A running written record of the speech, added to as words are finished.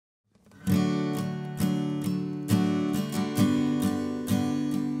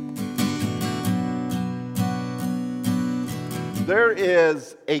There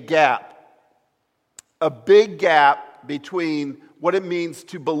is a gap, a big gap between what it means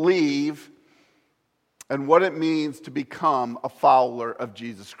to believe and what it means to become a follower of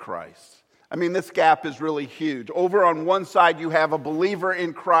Jesus Christ. I mean, this gap is really huge. Over on one side, you have a believer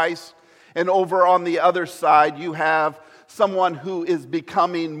in Christ, and over on the other side, you have someone who is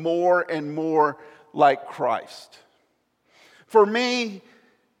becoming more and more like Christ. For me,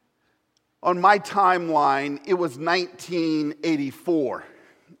 on my timeline, it was 1984.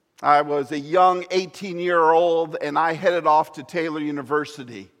 I was a young 18-year-old, and I headed off to Taylor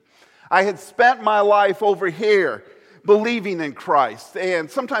University. I had spent my life over here believing in Christ.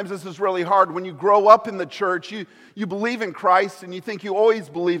 And sometimes this is really hard. When you grow up in the church, you believe in Christ, and you think you always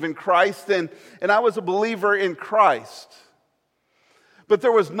believe in Christ. And I was a believer in Christ. But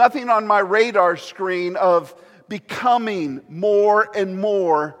there was nothing on my radar screen of becoming more and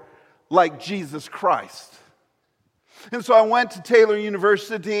more like Jesus Christ. And so I went to Taylor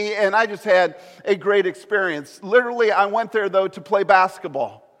University, and I just had a great experience. Literally, I went there, though, to play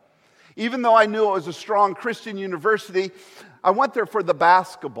basketball. Even though I knew it was a strong Christian university, I went there for the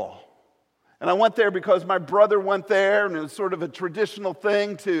basketball. And I went there because my brother went there, and it was sort of a traditional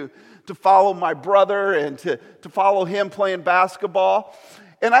thing to follow my brother and to follow him playing basketball.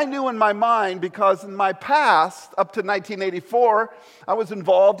 And I knew in my mind, because in my past, up to 1984, I was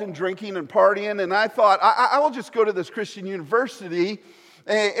involved in drinking and partying, and I thought, I will just go to this Christian university,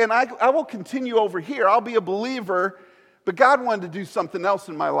 and I will continue over here. I'll be a believer, but God wanted to do something else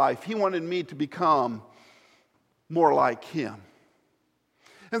in my life. He wanted me to become more like Him.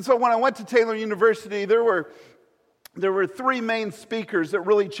 And so when I went to Taylor University, there were three main speakers that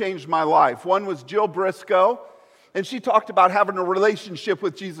really changed my life. One was Jill Briscoe. And she talked about having a relationship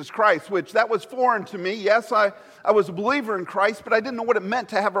with Jesus Christ, which that was foreign to me. Yes, I was a believer in Christ, but I didn't know what it meant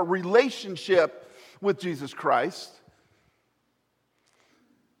to have a relationship with Jesus Christ.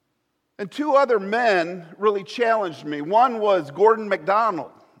 And two other men really challenged me. One was Gordon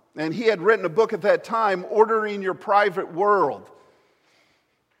MacDonald, and he had written a book at that time, Ordering Your Private World.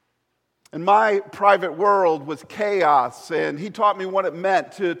 And my private world was chaos, and he taught me what it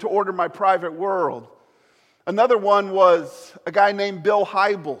meant to order my private world. Another one was a guy named Bill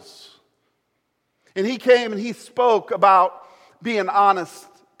Hybels. And he came and he spoke about being honest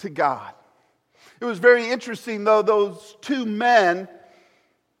to God. It was very interesting, though, those two men,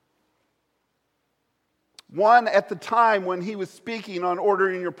 one at the time when he was speaking on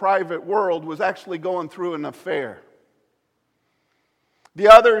ordering your private world was actually going through an affair. The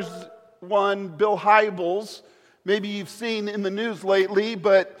other's one, Bill Hybels, maybe you've seen in the news lately,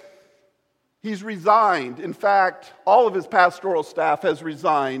 but he's resigned. In fact, all of his pastoral staff has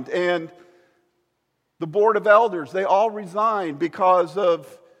resigned. And the board of elders, they all resigned because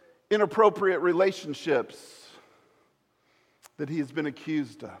of inappropriate relationships that he has been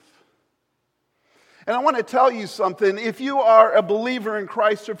accused of. And I want to tell you something. If you are a believer in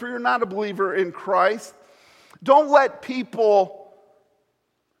Christ, or if you're not a believer in Christ, don't let people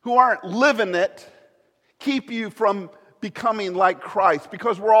who aren't living it keep you from becoming like Christ,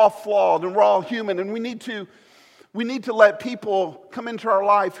 because we're all flawed and we're all human, and we need to let people come into our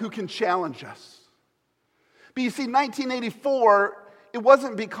life who can challenge us. But you see, 1984, it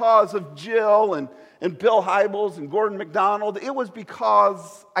wasn't because of Jill and Bill Hybels and Gordon MacDonald. It was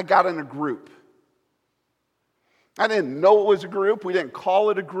because I got in a group. I didn't know it was a group. We didn't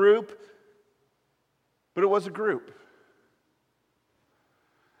call it a group, but it was a group.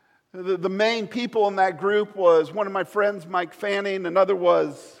 The main people in that group was one of my friends, Mike Fanning. Another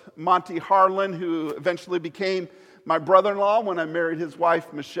was Monty Harlan, who eventually became my brother-in-law when I married his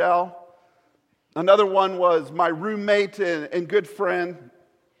wife, Michelle. Another one was my roommate and good friend,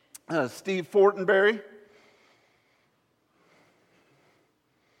 Steve Fortenberry.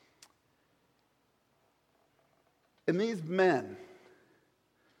 And these men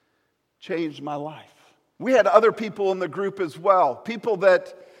changed my life. We had other people in the group as well, people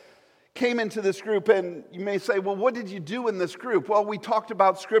that came into this group, and you may say, well, what did you do in this group? Well, we talked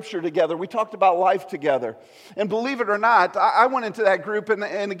about Scripture together. We talked about life together. And believe it or not, I went into that group, and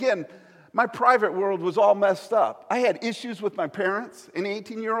again, my private world was all messed up. I had issues with my parents. Any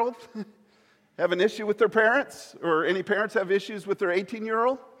 18-year-old have an issue with their parents? Or any parents have issues with their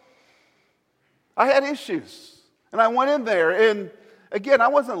 18-year-old? I had issues. And I went in there, and again, I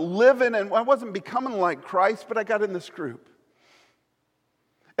wasn't living and I wasn't becoming like Christ, but I got in this group.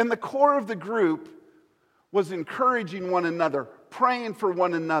 And the core of the group was encouraging one another, praying for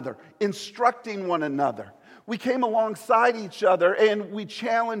one another, instructing one another. We came alongside each other and we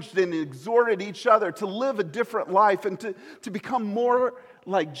challenged and exhorted each other to live a different life and to become more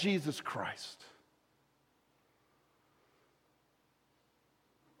like Jesus Christ.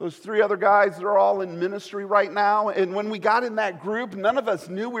 Those 3 other guys, they're all in ministry right now. And when we got in that group, none of us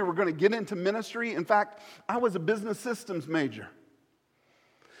knew we were going to get into ministry. In fact, I was a business systems major.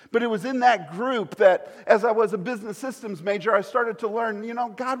 But it was in that group that as I was a business systems major, I started to learn,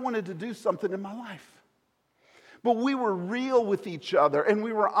 God wanted to do something in my life. But we were real with each other, and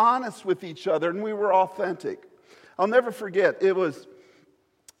we were honest with each other, and we were authentic. I'll never forget, it was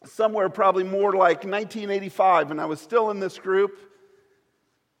somewhere probably more like 1985, and I was still in this group.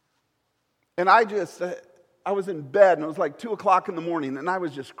 And I was in bed, and it was like 2 o'clock in the morning, and I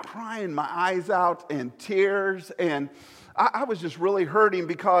was just crying my eyes out and tears, and I was just really hurting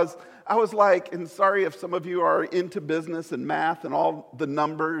because I was like, and sorry if some of you are into business and math and all the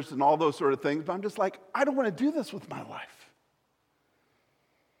numbers and all those sort of things, but I'm just like, I don't want to do this with my life.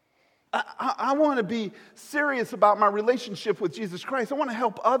 I want to be serious about my relationship with Jesus Christ. I want to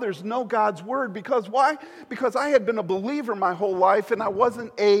help others know God's word. Because why? Because I had been a believer my whole life, and I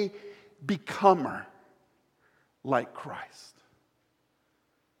wasn't a becomer like Christ.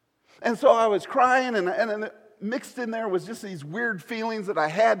 And so I was crying, and mixed in there was just these weird feelings that I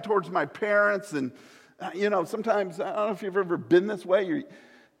had towards my parents. And, sometimes, I don't know if you've ever been this way.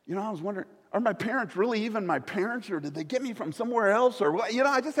 I was wondering, are my parents really even my parents? Or did they get me from somewhere else? Or,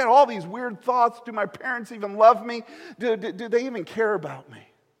 I just had all these weird thoughts. Do my parents even love me? Do they even care about me?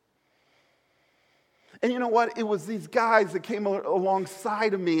 And you know what? It was these guys that came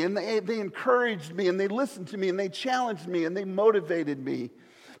alongside of me, and they encouraged me, and they listened to me, and they challenged me, and they motivated me.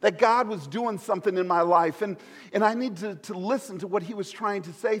 That God was doing something in my life, and I needed to listen to what he was trying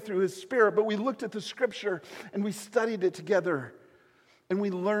to say through his Spirit. But we looked at the Scripture, and we studied it together, and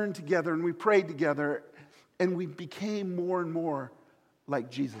we learned together, and we prayed together, and we became more and more like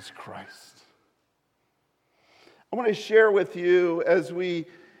Jesus Christ. I want to share with you as we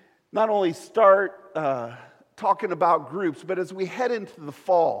not only start talking about groups, but as we head into the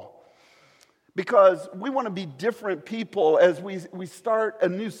fall. Because we want to be different people as we start a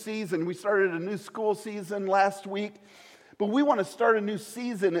new season. We started a new school season last week. But we want to start a new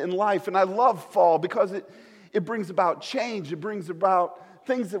season in life. And I love fall because it brings about change. It brings about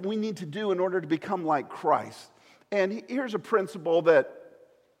things that we need to do in order to become like Christ. And here's a principle that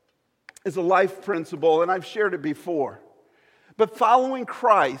is a life principle, and I've shared it before. But following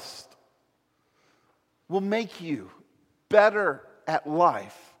Christ will make you better at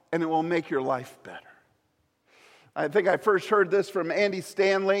life. And it will make your life better. I think I first heard this from Andy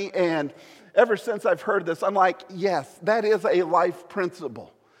Stanley, and ever since I've heard this, I'm like, yes, that is a life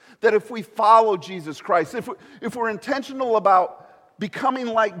principle. That if we follow Jesus Christ, if we're intentional about becoming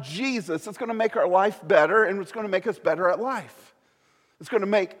like Jesus, it's going to make our life better, and it's going to make us better at life. It's going to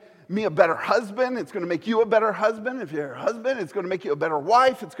make me a better husband. It's going to make you a better husband. If you're a husband, it's going to make you a better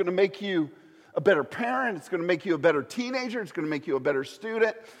wife. It's going to make you a better parent. It's going to make you a better teenager. It's going to make you a better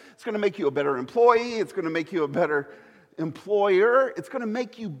student. It's going to make you a better employee. It's going to make you a better employer. It's going to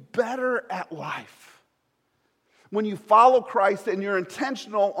make you better at life. When you follow Christ and you're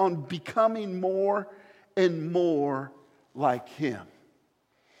intentional on becoming more and more like him.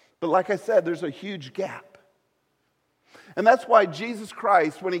 But like I said, there's a huge gap. And that's why Jesus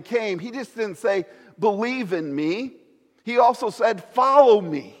Christ, when he came, he just didn't say, believe in me. He also said, follow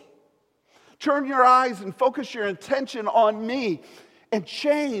me. Turn your eyes and focus your attention on me and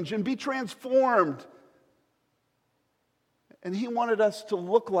change and be transformed. And he wanted us to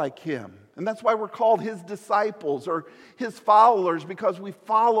look like him. And that's why we're called his disciples or his followers, because we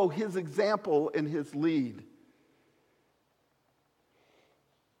follow his example and his lead.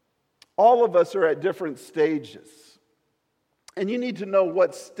 All of us are at different stages. And you need to know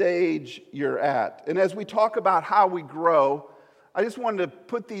what stage you're at. And as we talk about how we grow, I just wanted to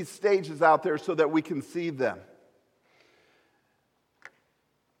put these stages out there so that we can see them.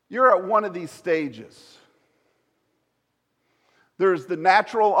 You're at one of these stages. There's the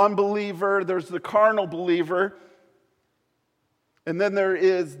natural unbeliever, there's the carnal believer, and then there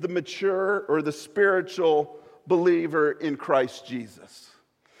is the mature or the spiritual believer in Christ Jesus.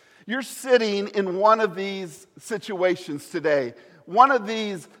 You're sitting in one of these situations today. One of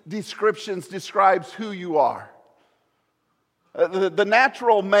these descriptions describes who you are. The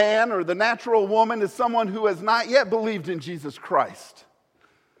natural man or the natural woman is someone who has not yet believed in Jesus Christ.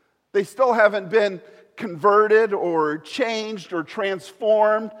 They still haven't been converted or changed or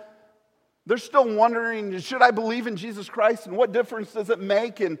transformed. They're still wondering, should I believe in Jesus Christ? And what difference does it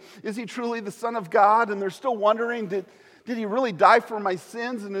make? And is he truly the Son of God? And they're still wondering, did he really die for my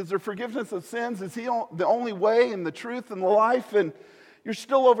sins? And is there forgiveness of sins? Is he the only way and the truth and the life? And you're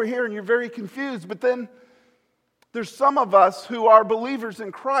still over here and you're very confused. But then there's some of us who are believers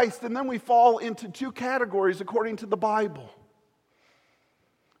in Christ, and then we fall into two categories according to the Bible.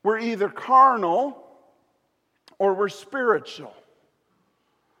 We're either carnal or we're spiritual.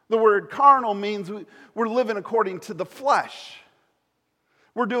 The word carnal means we're living according to the flesh.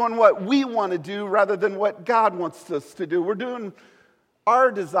 We're doing what we want to do rather than what God wants us to do. We're doing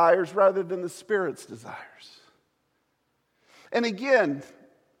our desires rather than the Spirit's desires. And again,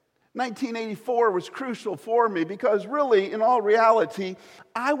 1984 was crucial for me because really, in all reality,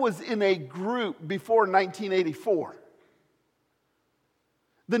 I was in a group before 1984.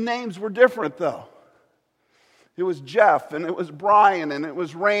 The names were different, though. It was Jeff, and it was Brian, and it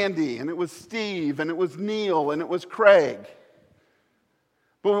was Randy, and it was Steve, and it was Neil, and it was Craig.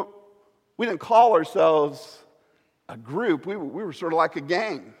 But we didn't call ourselves a group. We were sort of like a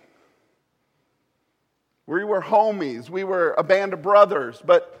gang. We were homies. We were a band of brothers.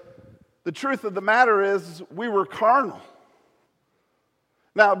 But the truth of the matter is we were carnal.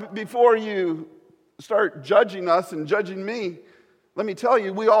 Now, before you start judging us and judging me, let me tell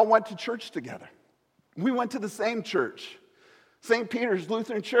you, we all went to church together. We went to the same church, St. Peter's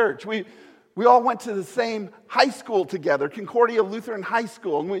Lutheran Church. We all went to the same high school together, Concordia Lutheran High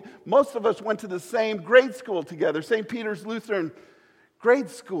School. And most of us went to the same grade school together, St. Peter's Lutheran Grade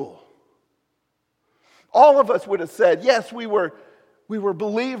School. All of us would have said, yes, we were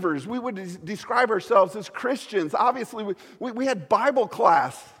believers. We would describe ourselves as Christians. Obviously, we had Bible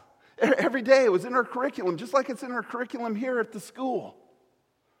class every day. It was in our curriculum, just like it's in our curriculum here at the school.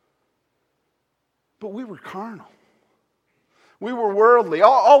 But we were carnal. We were worldly.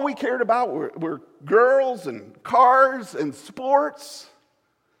 All we cared about were girls and cars and sports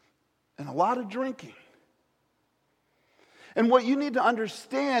and a lot of drinking. And what you need to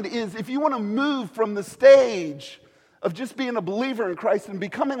understand is if you want to move from the stage of just being a believer in Christ and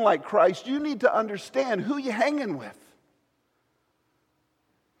becoming like Christ, you need to understand who you're hanging with.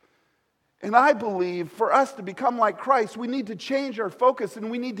 And I believe for us to become like Christ, we need to change our focus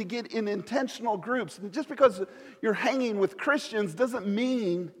and we need to get in intentional groups. And just because you're hanging with Christians doesn't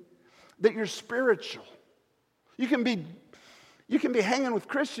mean that you're spiritual. You can be hanging with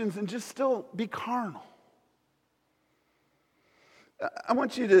Christians and just still be carnal. I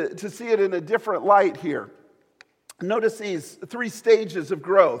want you to see it in a different light here. Notice these 3 stages of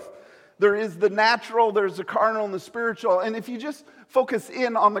growth. There is the natural, there's the carnal, and the spiritual. And if you just focus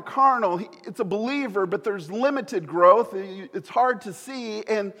in on the carnal, it's a believer, but there's limited growth. It's hard to see.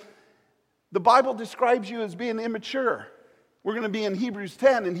 And the Bible describes you as being immature. We're going to be in Hebrews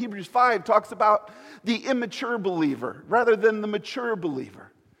 10, and Hebrews 5 talks about the immature believer rather than the mature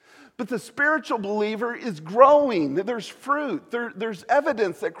believer. But the spiritual believer is growing. There's fruit. There's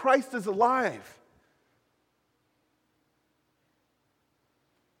evidence that Christ is alive.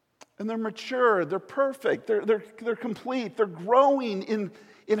 And they're mature, they're perfect, they're complete, they're growing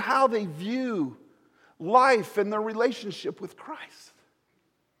in how they view life and their relationship with Christ.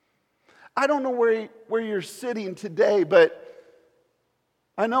 I don't know where you're sitting today, but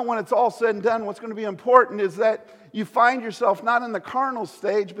I know when it's all said and done, what's going to be important is that you find yourself not in the carnal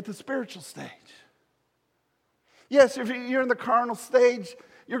stage, but the spiritual stage. Yes, if you're in the carnal stage,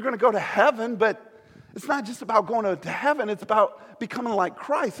 you're going to go to heaven, but it's not just about going to heaven, it's about becoming like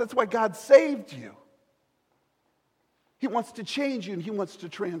Christ. That's why God saved you. He wants to change you and He wants to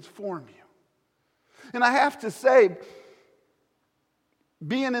transform you. And I have to say,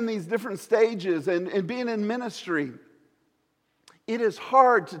 being in these different stages and being in ministry, it is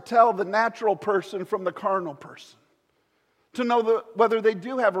hard to tell the natural person from the carnal person. To know whether they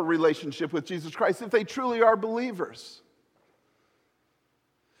do have a relationship with Jesus Christ, if they truly are believers.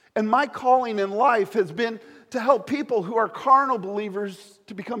 And my calling in life has been to help people who are carnal believers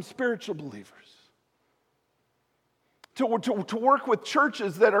to become spiritual believers. To work with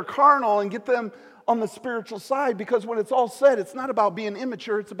churches that are carnal and get them on the spiritual side, because when it's all said, it's not about being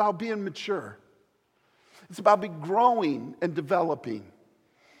immature, it's about being mature. It's about growing and developing.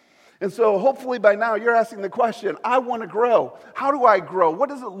 And so hopefully by now you're asking the question, I want to grow. How do I grow? What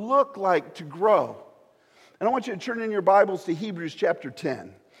does it look like to grow? And I want you to turn in your Bibles to Hebrews chapter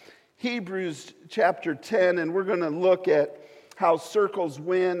 10. Hebrews chapter 10, and we're going to look at how circles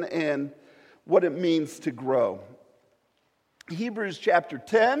win and what it means to grow. Hebrews chapter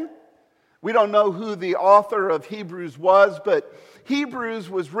 10, we don't know who the author of Hebrews was, but Hebrews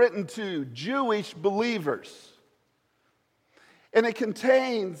was written to Jewish believers. And it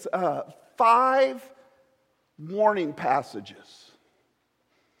contains 5 warning passages.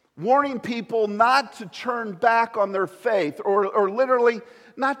 Warning people not to turn back on their faith or literally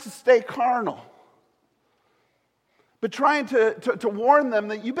not to stay carnal. But trying to warn them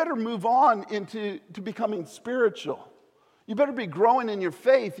that you better move on into becoming spiritual. You better be growing in your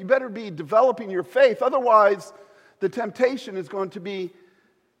faith. You better be developing your faith. Otherwise, the temptation is going to be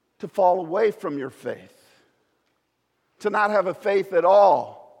to fall away from your faith, to not have a faith at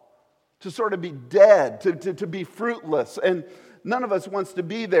all, to sort of be dead, to be fruitless. And none of us wants to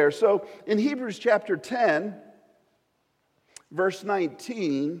be there. So in Hebrews chapter 10, verse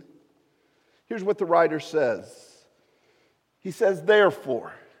 19, here's what the writer says. He says,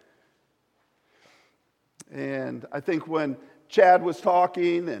 therefore. And I think when Chad was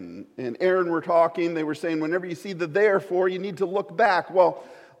talking and Aaron were talking, they were saying whenever you see the therefore, you need to look back. Well,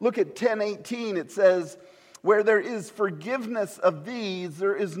 look at 10:18. It says, where there is forgiveness of these,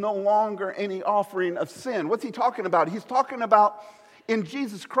 there is no longer any offering of sin. What's he talking about? He's talking about in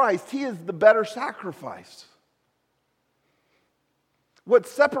Jesus Christ, he is the better sacrifice. What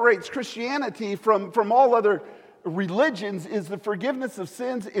separates Christianity from all other religions is the forgiveness of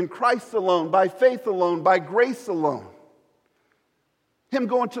sins in Christ alone, by faith alone, by grace alone. Him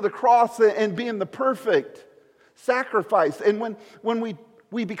going to the cross and being the perfect sacrifice. And when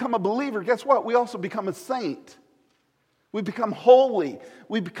we become a believer, guess what? We also become a saint. We become holy.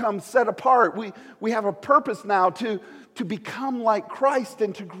 We become set apart. We have a purpose now to become like Christ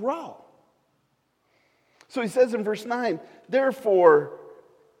and to grow. So he says in verse 9, therefore,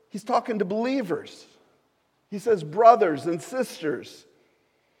 he's talking to believers. He says, brothers and sisters,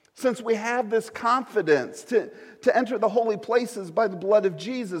 since we have this confidence to enter the holy places by the blood of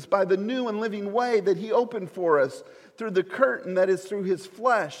Jesus, by the new and living way that he opened for us through the curtain that is through his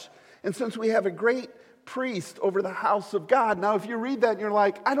flesh, and since we have a great priest over the house of God. Now, if you read that and you're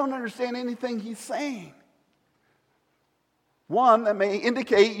like, I don't understand anything he's saying. One, that may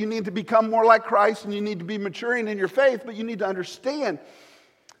indicate you need to become more like Christ and you need to be maturing in your faith, but you need to understand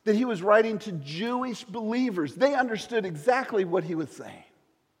that he was writing to Jewish believers. They understood exactly what he was saying.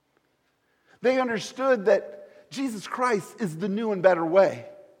 They understood that Jesus Christ is the new and better way.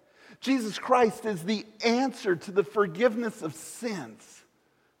 Jesus Christ is the answer to the forgiveness of sins.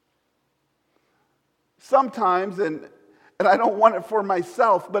 Sometimes, and I don't want it for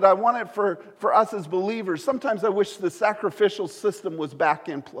myself, but I want it for us as believers. Sometimes I wish the sacrificial system was back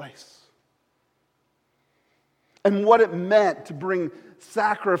in place. And what it meant to bring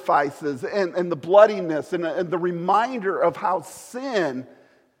sacrifices and the bloodiness and the reminder of how sin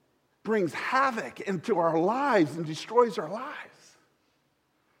brings havoc into our lives and destroys our lives.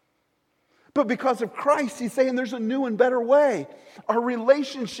 But because of Christ, he's saying there's a new and better way. Our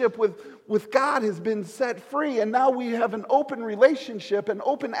relationship with God has been set free, and now we have an open relationship and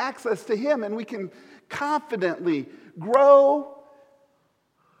open access to him, and we can confidently grow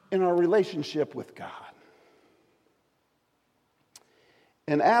in our relationship with God.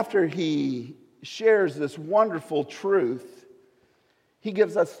 And after he shares this wonderful truth, he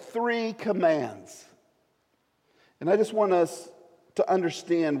gives us 3 commands. And I just want us to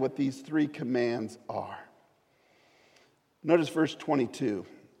understand what these 3 commands are. Notice verse 22.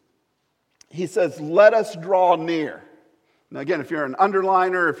 He says, let us draw near. Now again, if you're an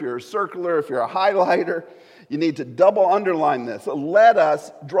underliner, if you're a circler, if you're a highlighter, you need to double underline this. Let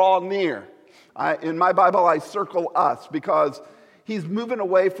us draw near. In my Bible, I circle us because he's moving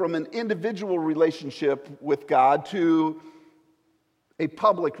away from an individual relationship with God to a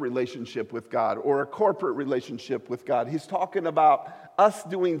public relationship with God or a corporate relationship with God. He's talking about us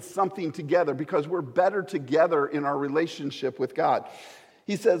doing something together because we're better together in our relationship with God.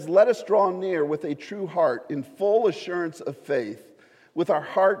 He says, let us draw near with a true heart in full assurance of faith, with our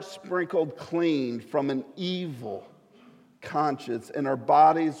hearts sprinkled clean from an evil conscience and our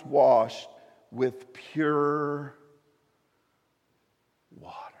bodies washed with pure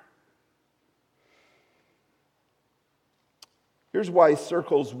water. Here's why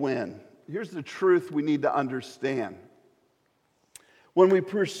circles win. Here's the truth we need to understand. When we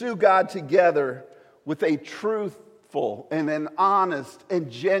pursue God together with a truthful and an honest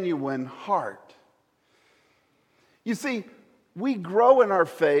and genuine heart. You see, we grow in our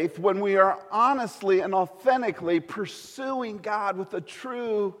faith when we are honestly and authentically pursuing God with a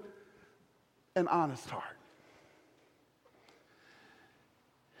true and honest heart.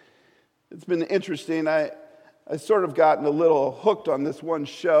 It's been interesting. I sort of gotten a little hooked on this one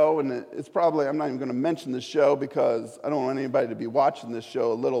show, and it's probably, I'm not even going to mention the show because I don't want anybody to be watching this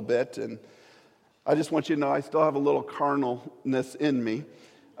show a little bit, and I just want you to know I still have a little carnalness in me.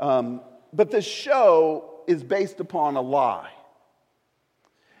 But this show is based upon a lie.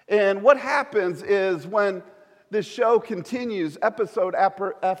 And what happens is when this show continues episode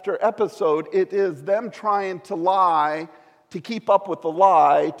after episode, it is them trying to lie to keep up with the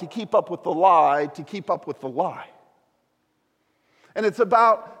lie, to keep up with the lie, to keep up with the lie. And it's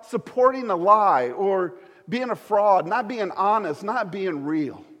about supporting a lie or being a fraud, not being honest, not being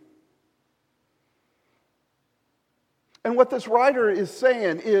real. And what this writer is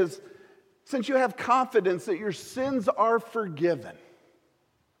saying is, since you have confidence that your sins are forgiven,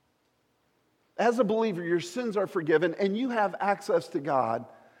 as a believer, your sins are forgiven and you have access to God,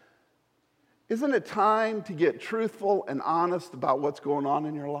 isn't it time to get truthful and honest about what's going on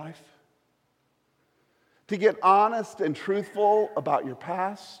in your life? To get honest and truthful about your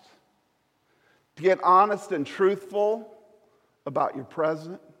past? To get honest and truthful about your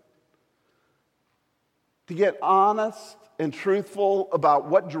present? To get honest and truthful about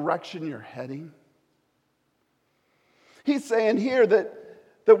what direction you're heading? He's saying here that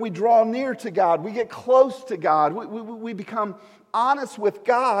we draw near to God, we get close to God, we become honest with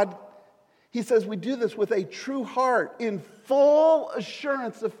God. He says we do this with a true heart in full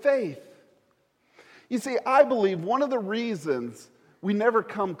assurance of faith. You see, I believe one of the reasons we never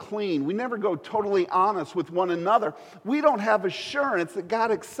come clean, we never go totally honest with one another, we don't have assurance that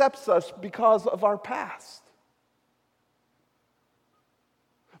God accepts us because of our past.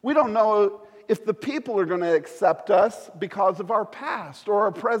 We don't know if the people are going to accept us because of our past or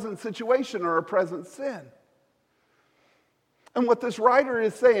our present situation or our present sin. And what this writer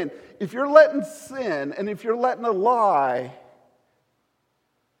is saying, if you're letting sin and if you're letting a lie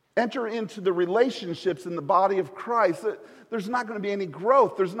enter into the relationships in the body of Christ, there's not going to be any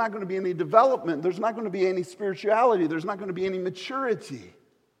growth, there's not going to be any development, there's not going to be any spirituality, there's not going to be any maturity.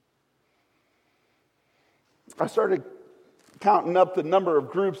 I started counting up the number of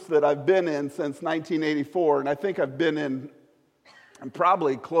groups that I've been in since 1984, and I think I've been in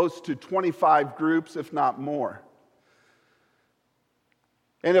probably close to 25 groups, if not more.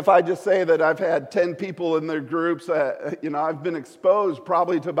 And if I just say that I've had 10 people in their groups, I've been exposed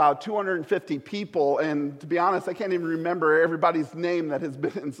probably to about 250 people, and to be honest, I can't even remember everybody's name that has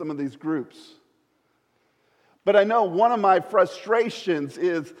been in some of these groups. But I know one of my frustrations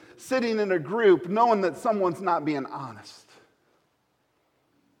is sitting in a group knowing that someone's not being honest.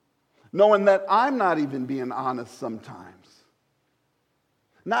 Knowing that I'm not even being honest sometimes.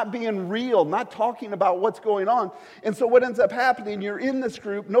 Not being real, not talking about what's going on. And so what ends up happening, you're in this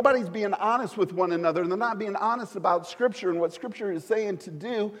group, nobody's being honest with one another, and they're not being honest about Scripture and what Scripture is saying to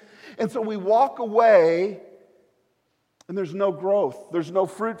do. And so we walk away, and there's no growth, there's no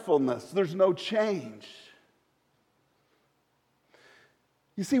fruitfulness, there's no change.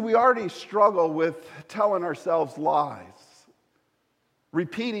 You see, we already struggle with telling ourselves lies.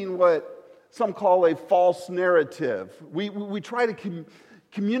 Repeating what some call a false narrative. We try to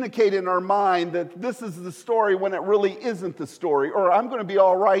communicate in our mind that this is the story when it really isn't the story. Or I'm going to be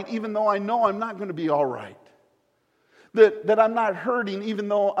all right even though I know I'm not going to be all right. That I'm not hurting even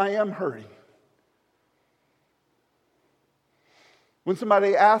though I am hurting. When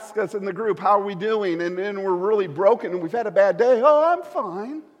somebody asks us in the group, how are we doing? And we're really broken and we've had a bad day. Oh, I'm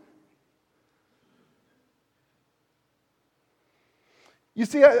fine. You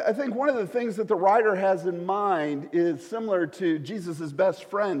see, I think one of the things that the writer has in mind is similar to Jesus' best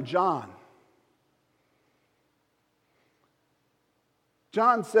friend, John.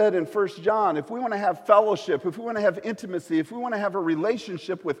 John said in 1 John, if we want to have fellowship, if we want to have intimacy, if we want to have a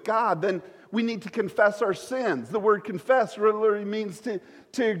relationship with God, then we need to confess our sins. The word confess literally means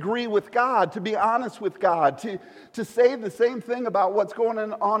to agree with God, to be honest with God, to say the same thing about what's going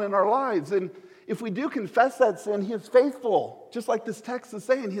on in our lives. And if we do confess that sin, He is faithful. Just like this text is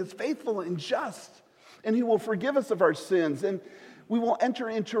saying, He is faithful and just. And He will forgive us of our sins. And we will enter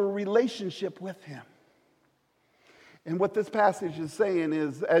into a relationship with Him. And what this passage is saying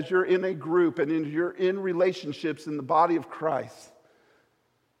is, as you're in a group and you're in relationships in the body of Christ,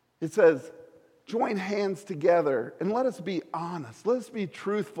 it says, join hands together and let us be honest. Let us be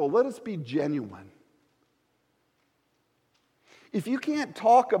truthful. Let us be genuine. If you can't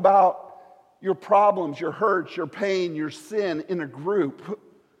talk about your problems, your hurts, your pain, your sin in a group,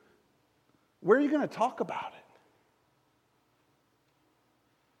 where are you going to talk about it?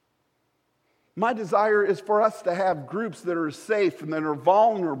 My desire is for us to have groups that are safe and that are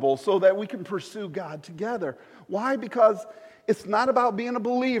vulnerable so that we can pursue God together. Why? Because it's not about being a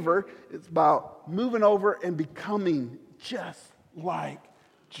believer. It's about moving over and becoming just like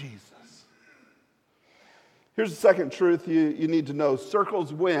Jesus. Here's the second truth you need to know.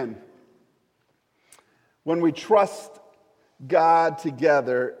 Circles win when we trust God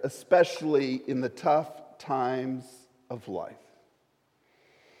together, especially in the tough times of life.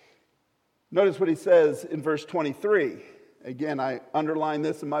 Notice what he says in verse 23. Again, I underline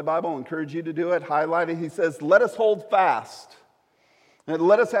this in my Bible. I encourage you to do it. Highlight it. He says, let us hold fast and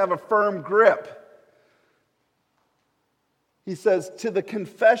let us have a firm grip. He says, to the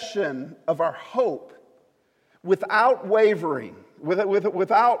confession of our hope without wavering,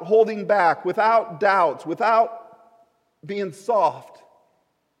 without holding back, without doubts, without being soft.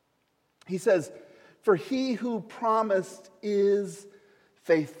 He says, "For he who promised is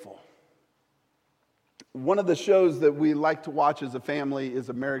faithful." One of the shows that we like to watch as a family is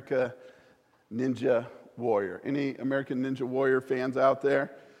American Ninja Warrior. Any American Ninja Warrior fans out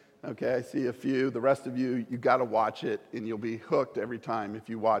there? Okay, I see a few. The rest of you got to watch it, and you'll be hooked every time if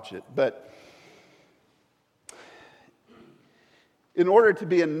you watch it. But in order to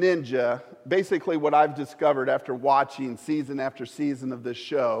be a ninja, basically what I've discovered after watching season after season of this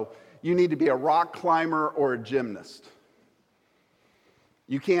show, you need to be a rock climber or a gymnast.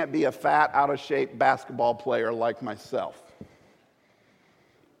 You can't be a fat, out-of-shape basketball player like myself.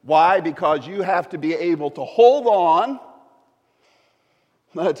 Why? Because you have to be able to hold on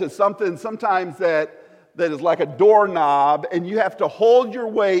to something sometimes that is like a doorknob, and you have to hold your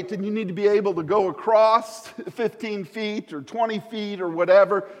weight, and you need to be able to go across 15 feet or 20 feet or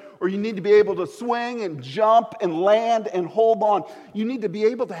whatever, or you need to be able to swing and jump and land and hold on. You need to be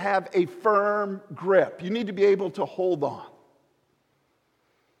able to have a firm grip. You need to be able to hold on.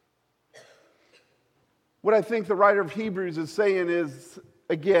 What I think the writer of Hebrews is saying is,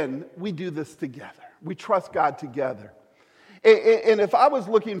 again, we do this together. We trust God together. And if I was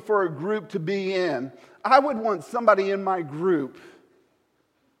looking for a group to be in, I would want somebody in my group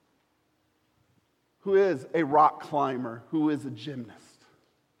who is a rock climber, who is a gymnast.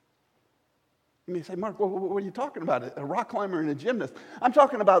 You may say, "Mark, what are you talking about? A rock climber and a gymnast?" I'm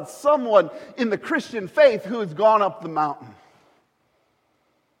talking about someone in the Christian faith who has gone up the mountain,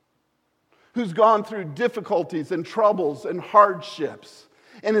 who's gone through difficulties and troubles and hardships,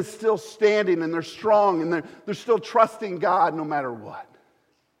 and is still standing, and they're strong, and they're still trusting God no matter what.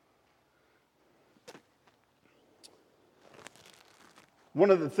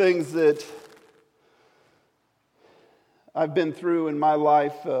 One of the things that I've been through in my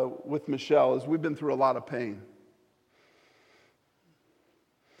life with Michelle is we've been through a lot of pain.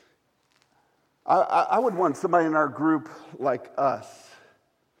 I would want somebody in our group like us,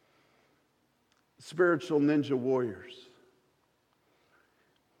 spiritual ninja warriors.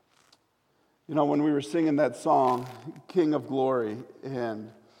 You know, when we were singing that song, King of Glory,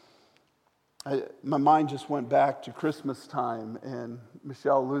 and my mind just went back to Christmas time and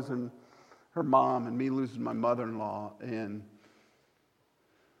Michelle losing her mom and me losing my mother-in-law. And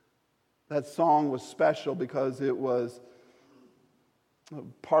that song was special because it was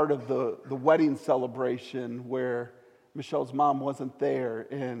part of the wedding celebration where Michelle's mom wasn't there.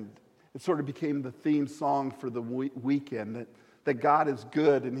 And it sort of became the theme song for the weekend, that God is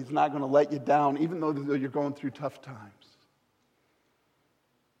good and He's not going to let you down, even though you're going through tough times.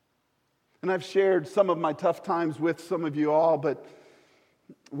 And I've shared some of my tough times with some of you all, but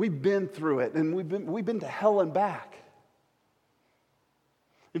we've been through it, and we've been to hell and back.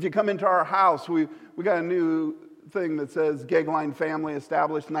 If you come into our house, we got a new thing that says Gagline Family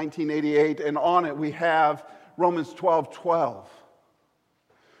established 1988, and on it we have Romans 12:12.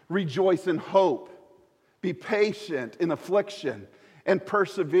 Rejoice in hope. Be patient in affliction and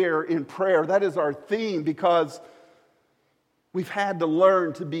persevere in prayer. That is our theme because we've had to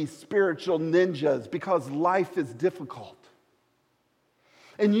learn to be spiritual ninjas because life is difficult.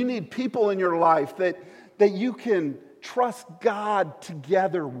 And you need people in your life that you can trust God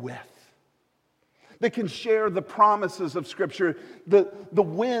together with, that can share the promises of Scripture, the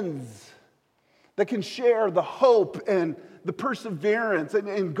wins, that can share the hope and the perseverance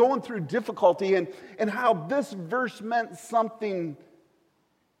and going through difficulty and how this verse meant something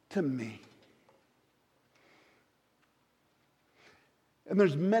to me. And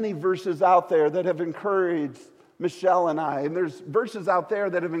there's many verses out there that have encouraged Michelle and I, and there's verses out there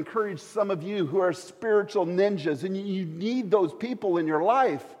that have encouraged some of you who are spiritual ninjas, and you need those people in your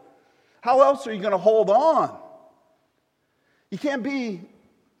life. How else are you going to hold on? You can't be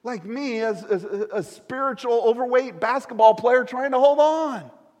like me as a spiritual overweight basketball player trying to hold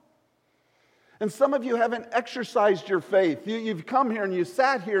on. And some of you haven't exercised your faith. You've come here and you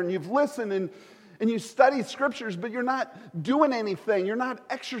sat here and you've listened and you studied scriptures, but you're not doing anything. You're not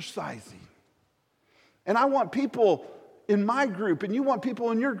exercising. And I want people in my group, and you want people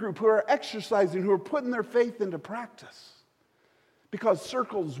in your group who are exercising, who are putting their faith into practice. Because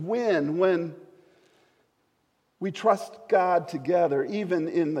circles win when we trust God together, even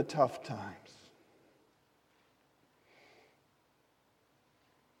in the tough times.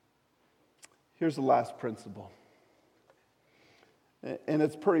 Here's the last principle. And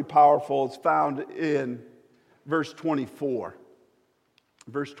it's pretty powerful. It's found in verse 24.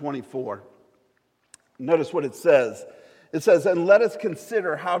 Verse 24. Notice what it says. It says, "And let us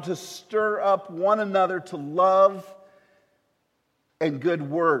consider how to stir up one another to love and good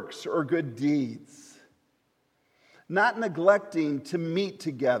works," or good deeds, not neglecting to meet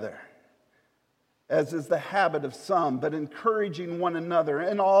together, as is the habit of some, but encouraging one another,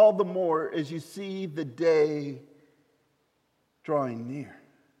 and all the more as you see the day drawing near.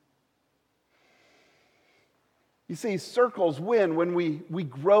 You see, circles win when we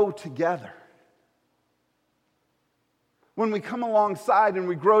grow together. When we come alongside and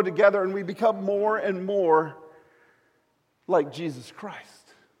we grow together and we become more and more like Jesus Christ.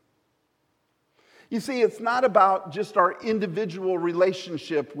 You see, it's not about just our individual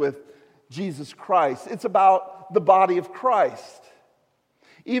relationship with Jesus Christ. It's about the body of Christ.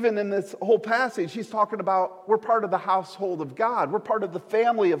 Even in this whole passage, he's talking about we're part of the household of God. We're part of the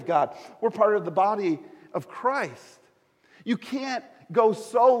family of God. We're part of the body of Christ. You can't go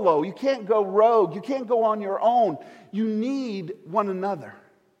solo. You can't go rogue. You can't go on your own. You need one another.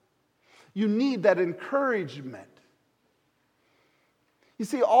 You need that encouragement. You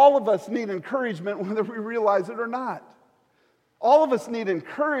see, all of us need encouragement whether we realize it or not. All of us need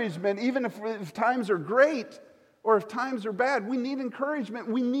encouragement, even if times are great or if times are bad. We need encouragement.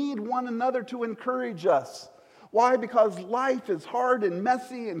 We need one another to encourage us. Why? Because life is hard and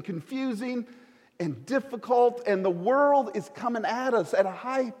messy and confusing and difficult, and the world is coming at us at a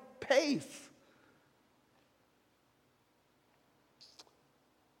high pace.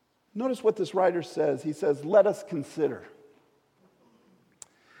 Notice what this writer says. He says, let us consider.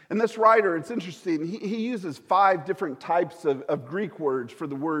 And this writer, it's interesting, he uses 5 different types of Greek words for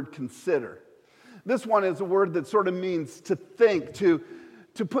the word consider. This one is a word that sort of means to think, to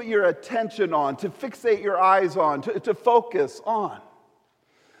put your attention on, to fixate your eyes on, to focus on.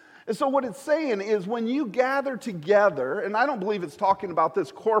 And so what it's saying is when you gather together, and I don't believe it's talking about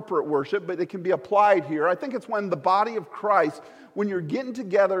this corporate worship, but it can be applied here. I think it's when the body of Christ, when you're getting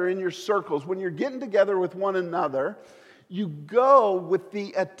together in your circles, when you're getting together with one another, you go with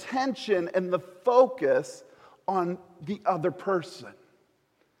the attention and the focus on the other person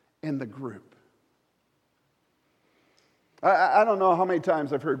in the group. I don't know how many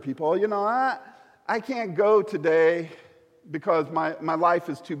times I've heard people, I can't go today because my life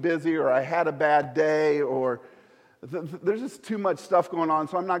is too busy, or I had a bad day, or there's just too much stuff going on,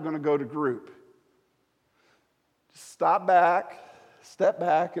 so I'm not going to go to group. Just step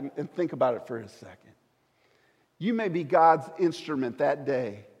back, and think about it for a second. You may be God's instrument that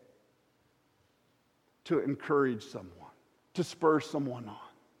day to encourage someone, to spur someone on.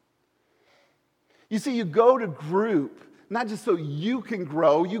 You see, you go to group, not just so you can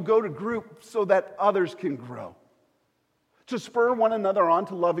grow, you go to group so that others can grow, to spur one another on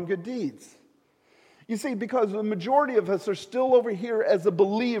to love and good deeds. You see, because the majority of us are still over here as a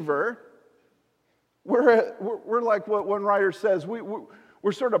believer, we're like what one writer says,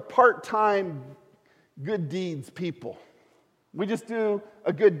 we're sort of part-time good deeds people. We just do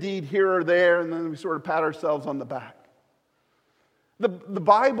a good deed here or there, and then we sort of pat ourselves on the back. The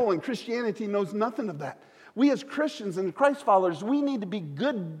Bible and Christianity knows nothing of that. We as Christians and Christ followers, we need to be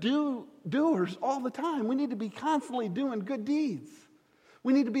good doers all the time. We need to be constantly doing good deeds.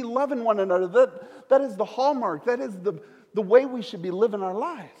 We need to be loving one another. That is the hallmark. That is the way we should be living our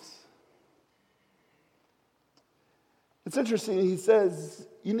lives. It's interesting, he says,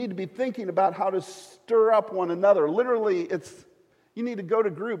 you need to be thinking about how to stir up one another. Literally, you need to go to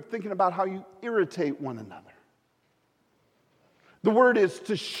group thinking about how you irritate one another. The word is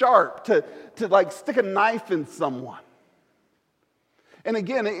to sharp, to like stick a knife in someone. And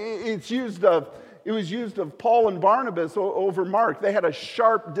again, it was used of Paul and Barnabas over Mark. They had a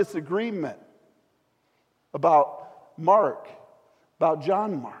sharp disagreement about Mark, about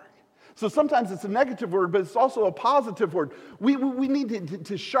John Mark. So sometimes it's a negative word, but it's also a positive word. We need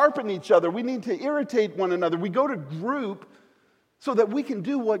to sharpen each other. We need to irritate one another. We go to group so that we can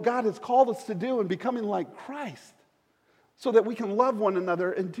do what God has called us to do in becoming like Christ, so that we can love one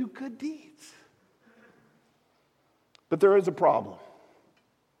another and do good deeds. But there is a problem.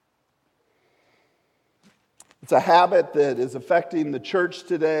 It's a habit that is affecting the church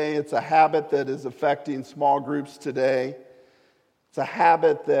today. It's a habit that is affecting small groups today. It's a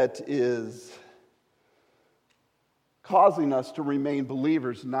habit that is causing us to remain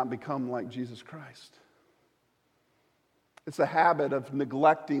believers and not become like Jesus Christ. It's a habit of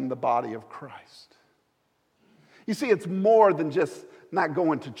neglecting the body of Christ. You see, it's more than just not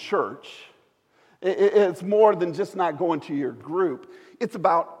going to church. It's more than just not going to your group. It's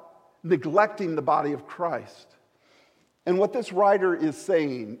about neglecting the body of Christ. And what this writer is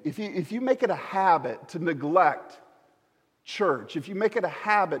saying, if you make it a habit to neglect church, if you make it a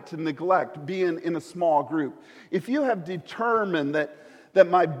habit to neglect being in a small group, if you have determined that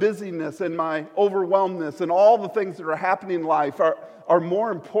my busyness and my overwhelmness and all the things that are happening in life are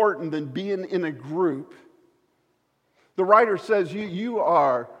more important than being in a group, The writer says you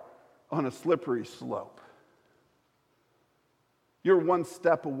are on a slippery slope. You're one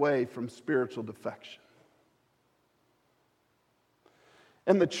step away from spiritual defection.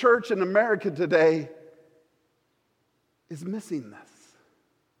 And the church in America today is missing this.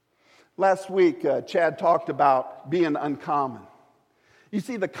 Last week, Chad talked about being uncommon. You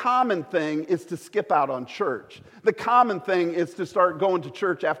see, the common thing is to skip out on church. The common thing is to start going to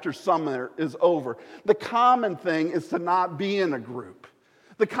church after summer is over. The common thing is to not be in a group.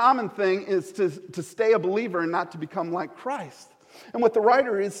 The common thing is to stay a believer and not to become like Christ. And what the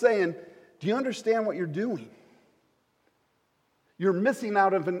writer is saying, do you understand what you're doing? You're missing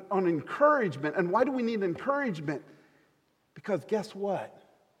out on encouragement. And why do we need encouragement? Because guess what?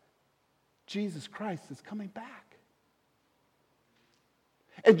 Jesus Christ is coming back.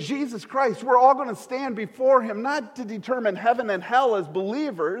 And Jesus Christ, we're all going to stand before him, not to determine heaven and hell as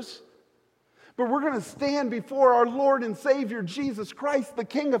believers, but we're going to stand before our Lord and Savior, Jesus Christ, the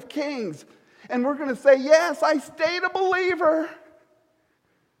King of Kings. And we're going to say, yes, I stayed a believer.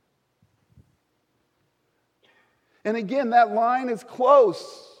 And again, that line is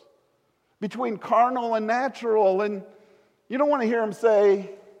close between carnal and natural. And you don't want to hear him say,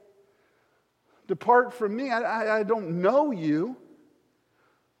 depart from me, I don't know you.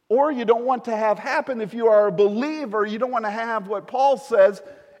 Or you don't want to have happen if you are a believer, you don't want to have what Paul says,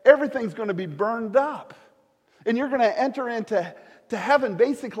 everything's going to be burned up. And you're going to enter into heaven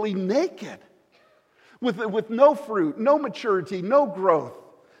basically naked, with no fruit, no maturity, no growth,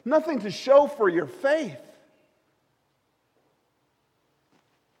 nothing to show for your faith.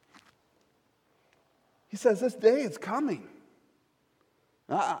 He says, this day is coming.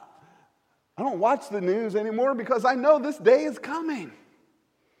 I don't watch the news anymore because I know this day is coming.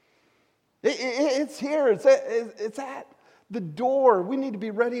 It's here. It's at the door. We need to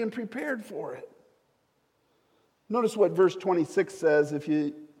be ready and prepared for it. Notice what verse 26 says. If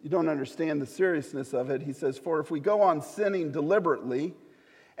you don't understand the seriousness of it, he says, for if we go on sinning deliberately,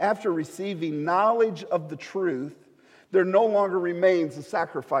 after receiving knowledge of the truth, there no longer remains a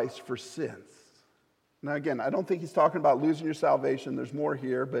sacrifice for sins. Now again, I don't think he's talking about losing your salvation. There's more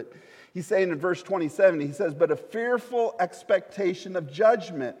here, but he's saying in verse 27, he says, but a fearful expectation of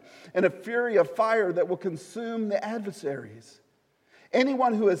judgment and a fury of fire that will consume the adversaries.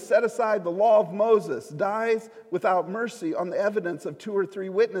 Anyone who has set aside the law of Moses dies without mercy on the evidence of 2 or 3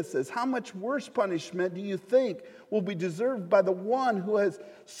 witnesses. How much worse punishment do you think will be deserved by the one who has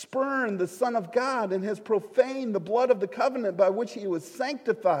spurned the Son of God and has profaned the blood of the covenant by which he was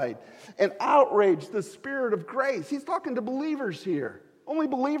sanctified and outraged the Spirit of grace? He's talking to believers here. Only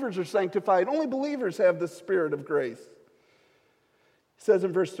believers are sanctified. Only believers have the Spirit of grace. He says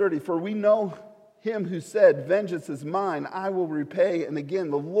in verse 30, for we know him who said, vengeance is mine, I will repay. And again,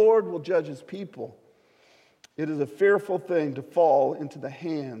 the Lord will judge his people. It is a fearful thing to fall into the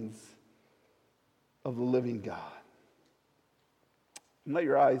hands of the living God. And let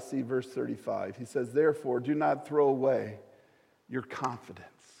your eyes see verse 35. He says, therefore, do not throw away your confidence.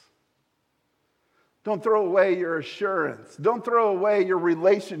 Don't throw away your assurance. Don't throw away your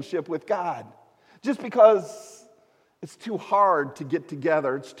relationship with God. Just because it's too hard to get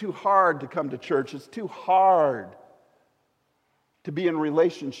together. It's too hard to come to church. It's too hard to be in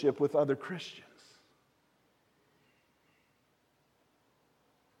relationship with other Christians.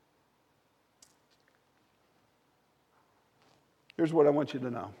 Here's what I want you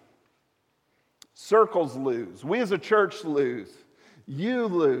to know. Circles lose. We as a church lose. You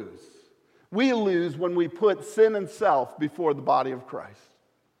lose. We lose when we put sin and self before the body of Christ.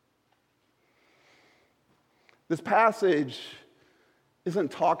 This passage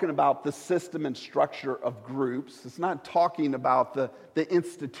isn't talking about the system and structure of groups. It's not talking about the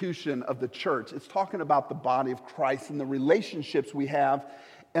institution of the church. It's talking about the body of Christ and the relationships we have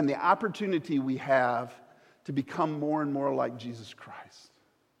and the opportunity we have to become more and more like Jesus Christ.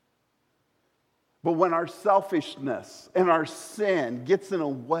 But when our selfishness and our sin gets in a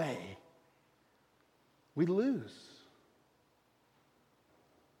way, we lose.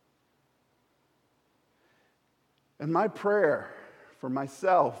 And my prayer for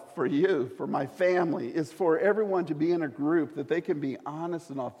myself, for you, for my family, is for everyone to be in a group that they can be honest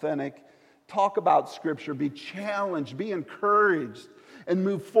and authentic, talk about Scripture, be challenged, be encouraged, and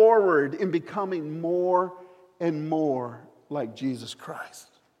move forward in becoming more and more like Jesus Christ.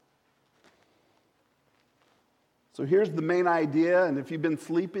 So here's the main idea, and if you've been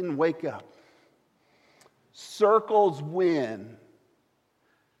sleeping, wake up. Circles win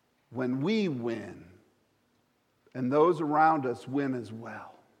when we win. And those around us win as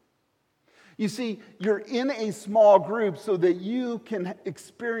well. You see, you're in a small group so that you can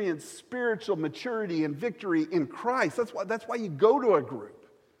experience spiritual maturity and victory in Christ. That's why you go to a group.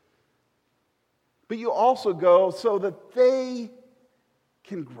 But you also go so that they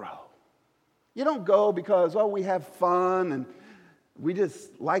can grow. You don't go because, we have fun and we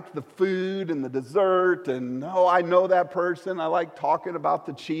just like the food and the dessert and, I know that person. I like talking about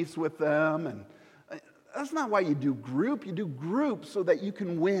the Chiefs with them. And that's not why you do group. You do group so that you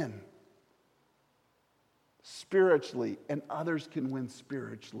can win spiritually and others can win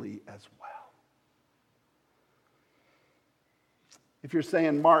spiritually as well. If you're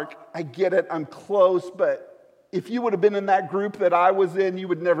saying, Mark, I get it, I'm close, but if you would have been in that group that I was in, you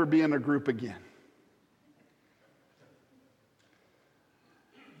would never be in a group again.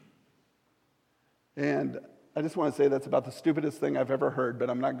 And I just want to say that's about the stupidest thing I've ever heard, but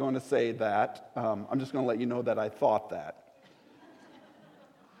I'm not going to say that. I'm just going to let you know that I thought that.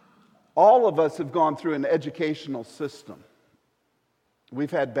 All of us have gone through an educational system. We've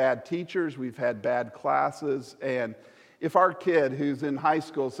had bad teachers, we've had bad classes, and if our kid who's in high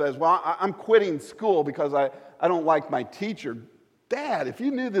school says, I'm quitting school because I don't like my teacher, Dad, if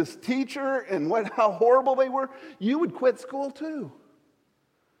you knew this teacher and how horrible they were, you would quit school too.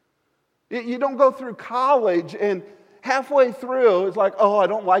 You don't go through college and halfway through it's like, I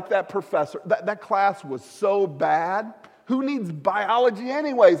don't like that professor. That class was so bad. Who needs biology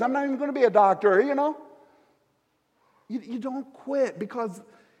anyways? I'm not even going to be a doctor, You don't quit because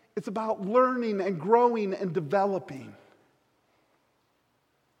it's about learning and growing and developing.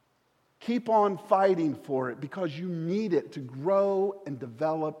 Keep on fighting for it because you need it to grow and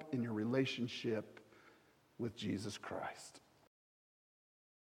develop in your relationship with Jesus Christ.